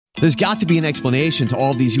There's got to be an explanation to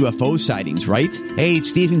all of these UFO sightings, right? Hey,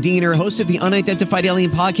 it's Stephen Diener, host of the Unidentified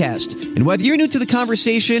Alien Podcast. And whether you're new to the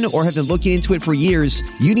conversation or have been looking into it for years,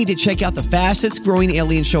 you need to check out the fastest growing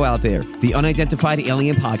alien show out there, the Unidentified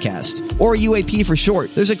Alien Podcast, or UAP for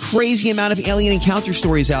short. There's a crazy amount of alien encounter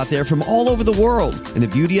stories out there from all over the world. And the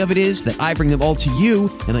beauty of it is that I bring them all to you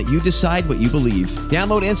and let you decide what you believe.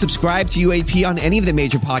 Download and subscribe to UAP on any of the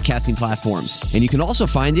major podcasting platforms. And you can also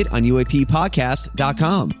find it on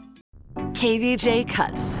UAPpodcast.com. KVJ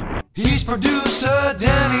Cuts. He's producer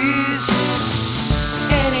Dennys,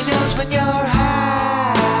 and he knows when you're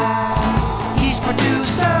high. He's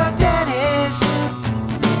producer Dennys,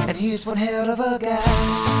 and he's one hell of a guy.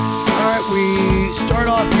 All right, we start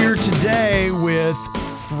off here today with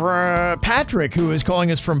Patrick, who is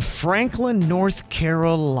calling us from Franklin, North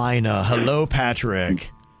Carolina. Hello,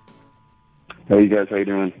 Patrick. Hey, you guys. How you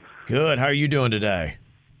doing? Good. How are you doing today?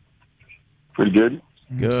 Pretty good.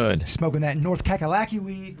 Good. Smoking that North Kakalaki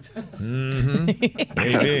weed. Mm-hmm.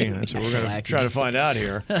 Maybe. That's what we're going to try to find out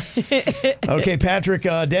here. Okay, Patrick,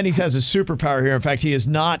 Dennys has a superpower here. In fact, he has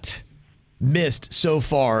not missed so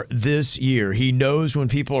far this year. He knows when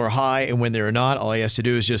people are high and when they're not. All he has to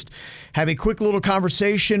do is just have a quick little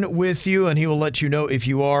conversation with you, and he will let you know if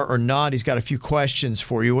you are or not. He's got a few questions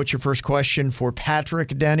for you. What's your first question for Patrick,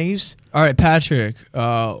 Dennys? All right, Patrick,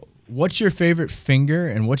 what's your favorite finger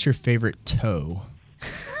and what's your favorite toe?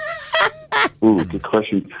 Ooh, good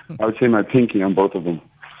question. I would say my pinky on both of them.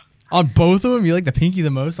 On both of them? You like the pinky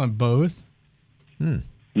the most on both?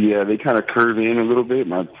 Yeah, they kind of curve in a little bit.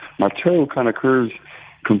 My toe kind of curves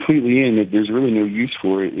completely in. There's really no use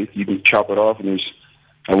for it. You can chop it off, and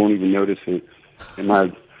I won't even notice it. And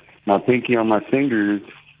my pinky on my fingers,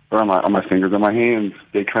 or on my fingers, on my hands,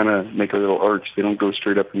 they kind of make a little arch. They don't go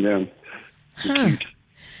straight up and down. They're cute.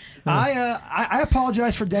 I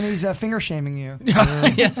apologize for Denny's finger shaming you.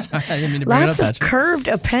 Yes, I didn't mean to bring Lots it up, of Patrick. curved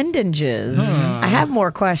appendages. I have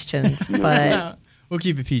more questions, but We'll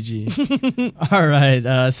keep it PG. All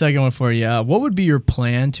right, second one for you. What would be your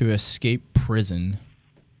plan to escape prison?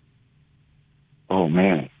 Oh,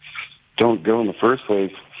 man. Don't go in the first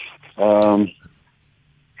place. How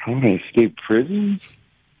would I escape prison?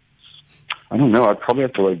 I don't know. I'd probably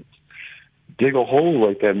have to, dig a hole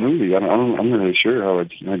like that movie. I'm not really sure how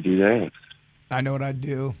I'd do that. I know what I'd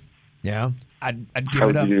do. Yeah? I'd give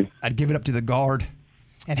it up. I'd give it up to the guard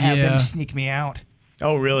and have them sneak me out.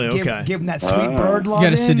 Oh, really? Okay. Give them that sweet bird love. You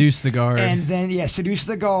got to seduce the guard. And then, seduce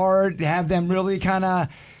the guard. Have them really kind of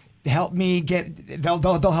help me get. They'll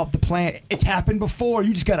help the plan. It's happened before.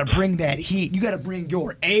 You just got to bring that heat. You got to bring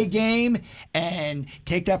your A game and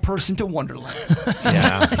take that person to Wonderland.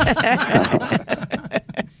 Yeah.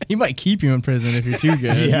 He might keep you in prison if you're too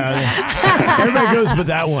good. Yeah. Everybody goes with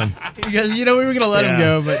that one. Because, we were going to let him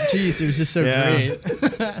go, but geez, it was just so great.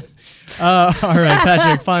 All right,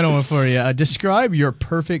 Patrick, final one for you. Describe your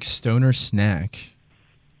perfect stoner snack.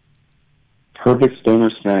 Perfect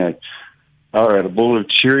stoner snack. All right, a bowl of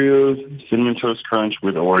Cheerios, Cinnamon Toast Crunch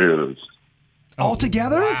with Oreos. All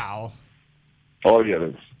together? Wow. All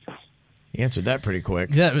together. He answered that pretty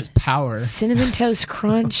quick. Yeah, it was power. Cinnamon Toast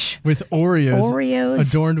Crunch. With Oreos. Oreos.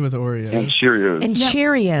 Adorned with Oreos. And Cheerios. And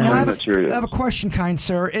Cheerios. Now, I Cheerios. have a question, kind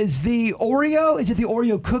sir. Is the Oreo, is it the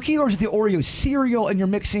Oreo cookie or is it the Oreo cereal and you're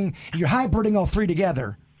hybriding all three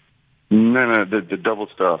together? No, the double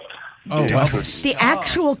stuffed. Oh, Yeah. wow. The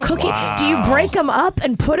actual cookie. Do you break them up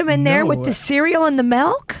and put them in there with the cereal and the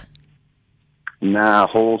milk? Nah,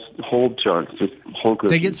 whole chunks, just whole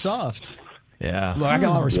cookies. They get soft. Yeah. Look, I got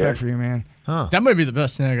a lot of respect for you, man. That might be the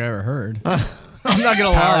best snack I ever heard. I'm not going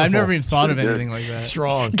to lie. I've never even thought of anything like that.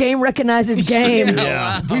 Strong. Game recognizes game.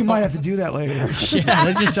 Yeah. We might have to do that later. Yeah,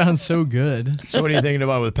 that just sounds so good. So what are you thinking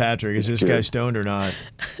about with Patrick? Is this guy stoned or not?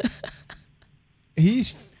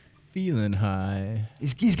 He's feeling high.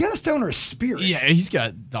 He's got a stoner spirit. Yeah, he's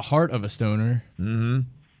got the heart of a stoner. Mm-hmm.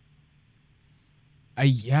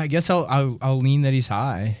 I guess I'll lean that he's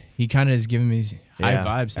high. He kind of is giving me high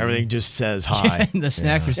vibes. Everything just says high. The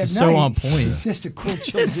snack was just so on point. He's just a cool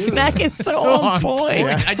chill The dude. snack is so on point.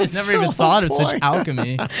 Yeah. I just never even thought of such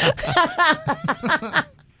alchemy.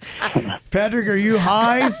 Patrick, are you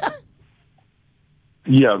high?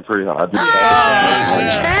 Yeah, I'm pretty hot.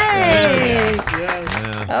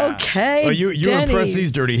 Okay. Well, you Dennys. impress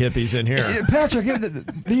these dirty hippies in here. Patrick, the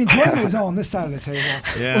enjoyment was all on this side of the table.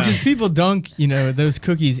 Yeah. Because people dunk, those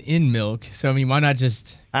cookies in milk. So, I mean, why not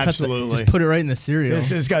just Absolutely. Just put it right in the cereal.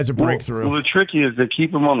 This guy's a breakthrough. Well, the trick is to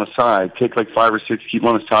keep them on the side. Take like 5 or 6, keep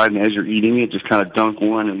them on the side, and as you're eating it, just kind of dunk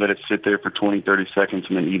one and let it sit there for 20, 30 seconds,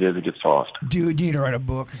 and then eat it as it gets tossed. Dude, you need to write a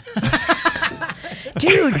book.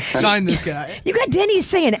 Dude, Sign this guy. you got Dennys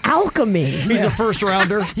saying alchemy. He's a first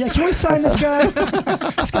rounder. Yeah, can we sign this guy?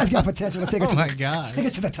 This guy's got potential to take it Oh, my God. take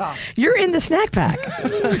it to the top. You're in the snack pack.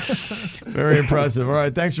 Very impressive. All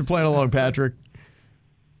right, thanks for playing along, Patrick.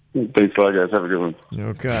 Thanks a lot, guys. Have a good one.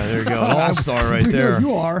 Okay, there you go. An all-star right there.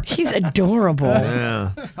 You are. He's adorable.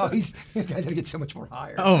 Yeah. Oh, this guy's going to get so much more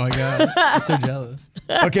higher. Oh, my God. I'm so jealous.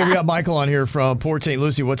 Okay, we got Michael on here from Port St.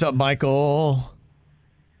 Lucie. What's up, Michael?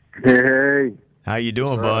 Hey, How you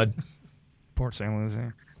doing, bud? Port St.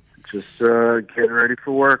 Lucie. just getting ready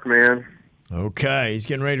for work, man. Okay, he's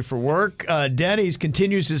getting ready for work. Dennys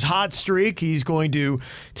continues his hot streak. He's going to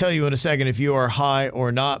tell you in a second if you are high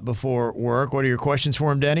or not before work. What are your questions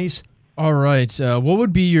for him, Dennys? All right. What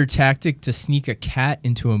would be your tactic to sneak a cat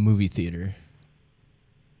into a movie theater?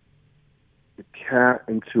 A cat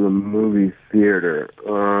into a movie theater.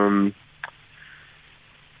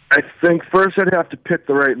 I think first I'd have to pick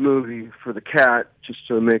the right movie for the cat, just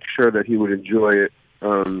to make sure that he would enjoy it.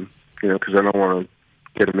 Because I don't want to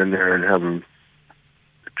get him in there and have him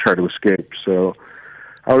try to escape. So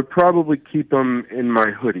I would probably keep him in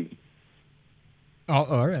my hoodie. Oh,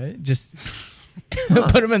 all right. Just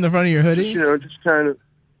put him in the front of your hoodie?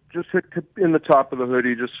 Just in the top of the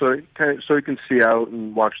hoodie, just so he can see out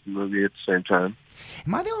and watch the movie at the same time.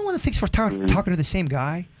 Am I the only one that thinks we're talking to the same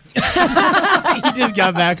guy? He just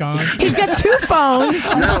got back on. He's got 2 phones.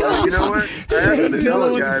 No, you know what?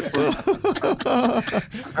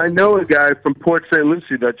 I know a guy from Port St.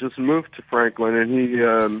 Lucie that just moved to Franklin, and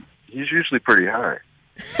he's usually pretty high.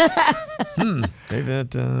 Maybe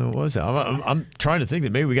that was it. I'm trying to think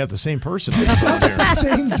that maybe we got the same person on the phone here.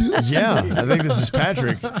 Same dude. Yeah, I think this is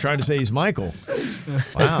Patrick trying to say he's Michael.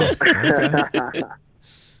 Wow. Okay.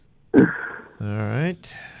 All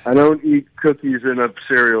right. I don't eat cookies in a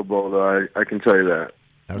cereal bowl, though. I can tell you that.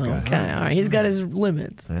 Okay, all right. He's got his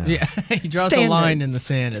limits. Yeah, he draws a line in the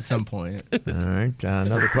sand at some point. All right.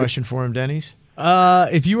 Another question for him, Dennys?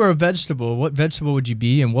 If you were a vegetable, what vegetable would you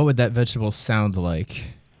be, and what would that vegetable sound like?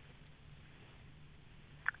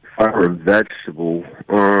 If I were a vegetable,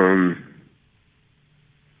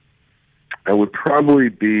 I would probably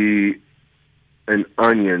be an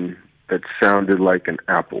onion that sounded like an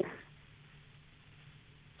apple.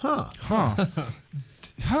 How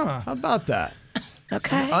about that?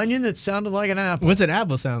 Okay. An onion that sounded like an apple. What's an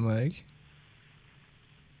apple sound like?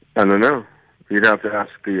 I don't know. You'd have to ask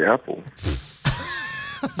the apple.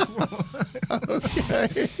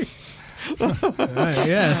 Okay.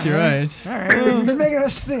 Yes, you're right. All right, you're making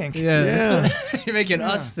us think. Yeah. You're making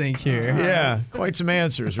us think here. Yeah, quite some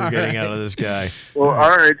answers we're getting out of this guy. Well,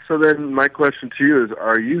 all right. So then my question to you is,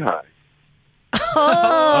 are you high?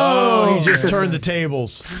 Oh, he just turned the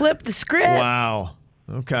tables. Flip the script. Wow.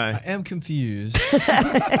 Okay. I am confused.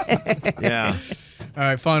 Yeah. All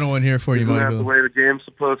right, final one here for you, Isn't that the Michael. way the game's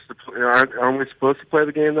supposed to play? Aren't we supposed to play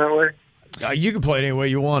the game that way? You can play it any way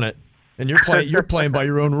you want it, and you're playing by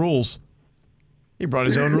your own rules. He brought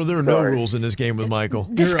his own rules. There are no rules in this game with Michael.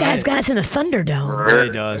 This guy's got us in the Thunderdome. Yeah, he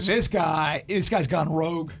does. This guy's gone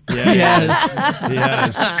rogue. Yeah, He has. he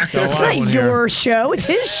has. Got a It's lot not one your here. show. It's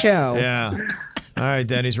his show. Yeah. All right,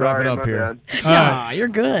 Denny's, wrap it Sorry, up my here. bad. Aw, you're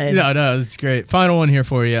good. No, it's great. Final one here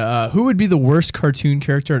for you. Who would be the worst cartoon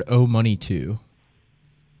character to owe money to?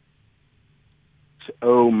 To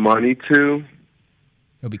owe money to?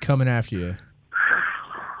 He'll be coming after you.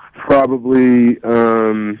 Probably,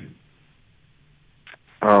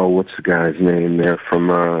 what's the guy's name there from,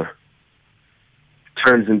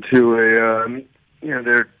 turns into a,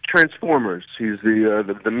 they're Transformers. He's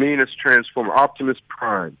the meanest Transformer, Optimus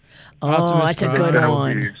Prime. Oh, Optimus that's a Prime. good That would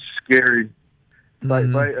one. be scary.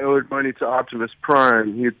 If I owed money to Optimus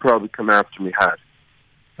Prime, he'd probably come after me hot.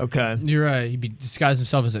 Okay. You're right. He'd disguise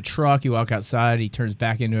himself as a truck. You walk outside. He turns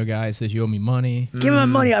back into a guy. Says, you owe me money. Give him my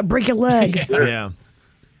money. I'll break your leg. Yeah.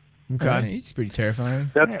 Okay. Yeah, he's pretty terrifying.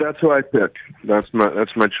 That's who I picked. That's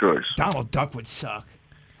my choice. Donald Duck would suck.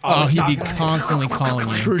 Oh, he'd be not gonna constantly calling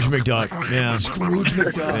you. Scrooge McDuck. Yeah. Scrooge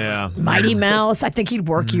McDuck. Yeah. Mighty Mouse. I think he'd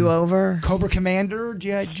work you over. Cobra Commander,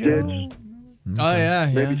 G.I. Joe. Oh, yeah.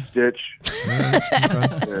 Maybe Stitch. Yeah.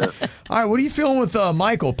 All right, what are you feeling with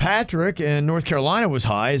Michael? Patrick in North Carolina was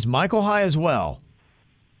high. Is Michael high as well?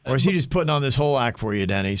 Or is he just putting on this whole act for you,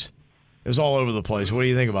 Denny's? It was all over the place. What do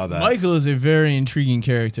you think about that? Michael is a very intriguing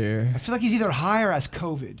character. I feel like he's either high or has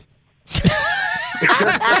COVID.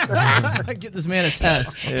 Get this man a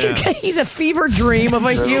test. He's a fever dream of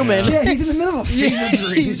a human. Yeah, he's in the middle of a fever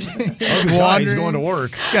dream. He's going to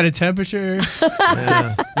work. He's got a temperature.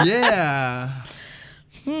 Yeah.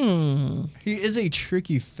 He is a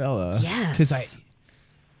tricky fella. Yes. Because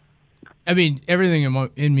I mean, everything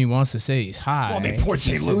in me wants to say he's high. Well, I mean, Port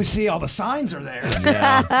St. Lucie, all the signs are there.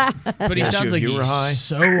 Yeah. But he sounds like he's high?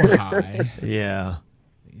 so high. Yeah.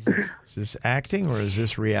 Is this acting or is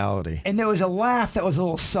this reality? And there was a laugh that was a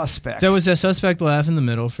little suspect. There was a suspect laugh in the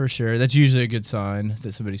middle for sure. That's usually a good sign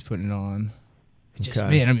that somebody's putting it on.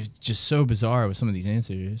 Man, I'm just so bizarre with some of these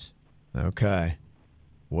answers. Okay.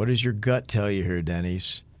 What does your gut tell you here,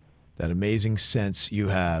 Dennys? That amazing sense you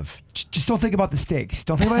have. Just don't think about the stakes.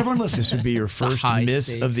 Don't think about everyone listening. This would be your first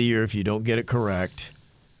miss of the year if you don't get it correct.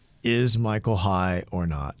 Is Michael high or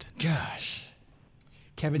not? Gosh.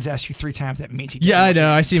 Kevin's asked you 3 times. That means he Yeah, I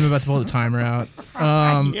know. I see him about to pull the timer out.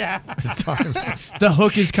 Yeah. The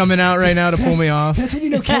hook is coming out right now to pull me off. That's when you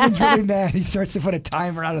know Kevin's really mad. He starts to put a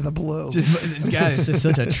timer out of the blue. This guy is just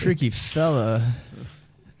such a tricky fella.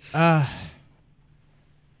 I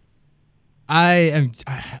don't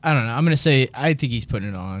know. I'm going to say I think he's putting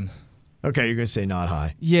it on. Okay, you're going to say not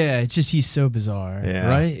high. Yeah, it's just he's so bizarre. Yeah.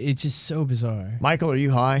 Right? It's just so bizarre. Michael, are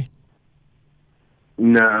you high?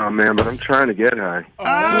 No, man, but I'm trying to get high. It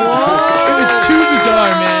was too bizarre,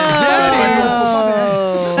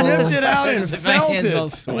 man. Sniffed it out and felt it. All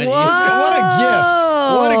sweaty. What a gift.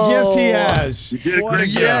 What a gift he has. You did a What great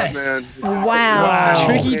gift. job, man.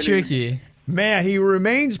 Wow. Tricky. Man, he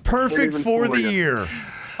remains perfect Even for for the you. year.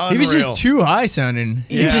 He was just too high sounding.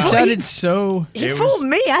 Yeah. It just sounded so... He fooled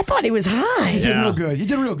me. I thought he was high. You did real good. You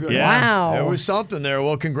did real good. Yeah, Wow. there was something there.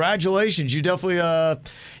 Well, congratulations. You definitely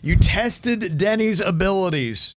you tested Denny's abilities.